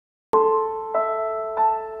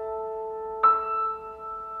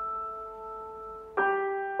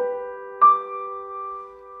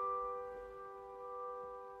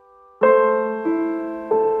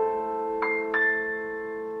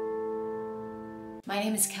My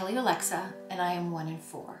name is Kelly Alexa, and I am 1 in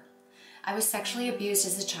 4. I was sexually abused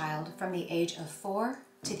as a child from the age of 4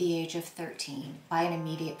 to the age of 13 by an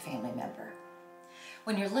immediate family member.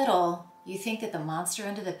 When you're little, you think that the monster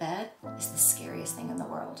under the bed is the scariest thing in the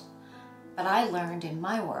world. But I learned in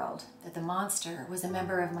my world that the monster was a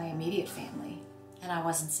member of my immediate family, and I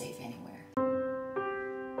wasn't safe anywhere.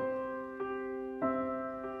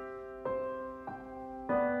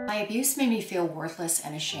 My abuse made me feel worthless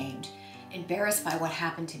and ashamed, embarrassed by what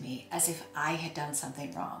happened to me, as if I had done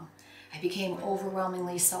something wrong. I became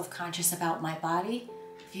overwhelmingly self-conscious about my body,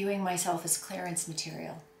 viewing myself as clearance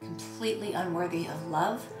material, completely unworthy of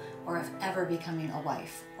love or of ever becoming a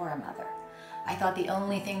wife or a mother. I thought the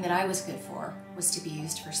only thing that I was good for was to be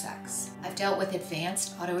used for sex. I've dealt with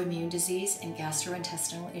advanced autoimmune disease and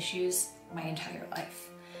gastrointestinal issues my entire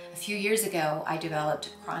life. A few years ago, I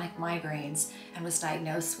developed chronic migraines and was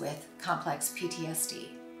diagnosed with complex PTSD.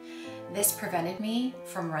 This prevented me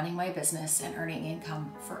from running my business and earning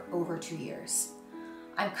income for over 2 years.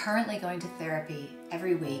 I'm currently going to therapy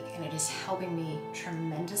every week, and it is helping me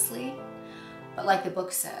tremendously. But like the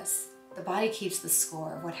book says, the body keeps the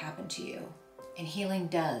score of what happened to you, and healing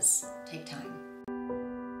does take time.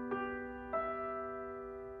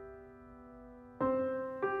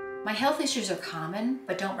 My health issues are common,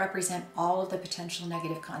 but don't represent all of the potential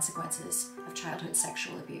negative consequences of childhood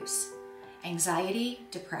sexual abuse. Anxiety,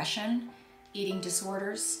 depression, eating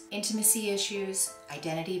disorders, intimacy issues,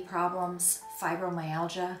 identity problems,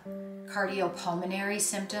 fibromyalgia, cardiopulmonary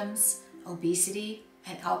symptoms, obesity,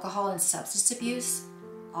 and alcohol and substance abuse,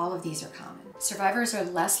 all of these are common. Survivors are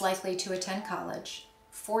less likely to attend college,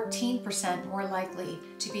 14% more likely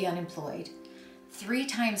to be unemployed, 3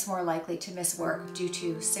 times more likely to miss work due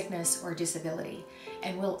to sickness or disability,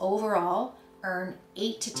 and will overall earn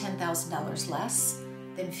 $8,000 to $10,000 less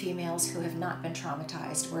than females who have not been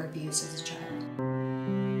traumatized or abused as a child.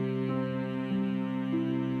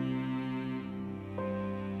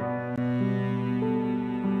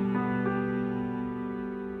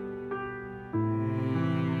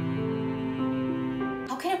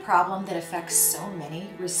 How can a problem that affects so many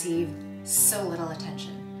receive so little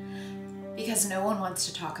attention? Because no one wants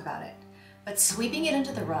to talk about it. But sweeping it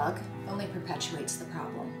under the rug only perpetuates the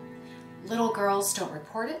problem. Little girls don't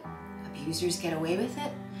report it, abusers get away with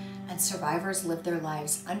it, and survivors live their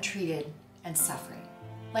lives untreated and suffering,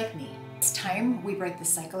 like me. It's time we break the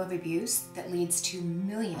cycle of abuse that leads to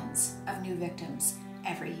millions of new victims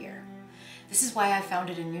every year. This is why I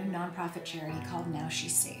founded a new nonprofit charity called Now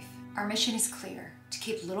She's Safe. Our mission is clear: to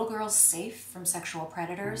keep little girls safe from sexual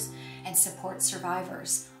predators and support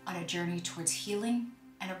survivors on a journey towards healing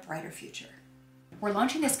and a brighter future. We're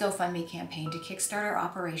launching this GoFundMe campaign to kickstart our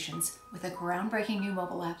operations with a groundbreaking new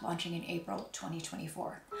mobile app launching in April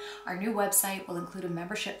 2024. Our new website will include a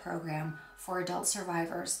membership program for adult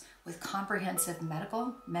survivors with comprehensive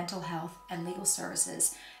medical, mental health, and legal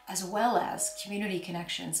services, as well as community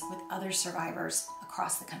connections with other survivors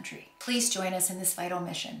across the country. Please join us in this vital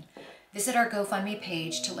mission. Visit our GoFundMe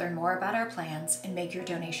page to learn more about our plans and make your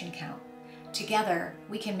donation count. Together,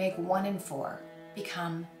 we can make 1 in 4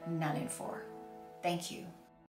 become none in 4. Thank you.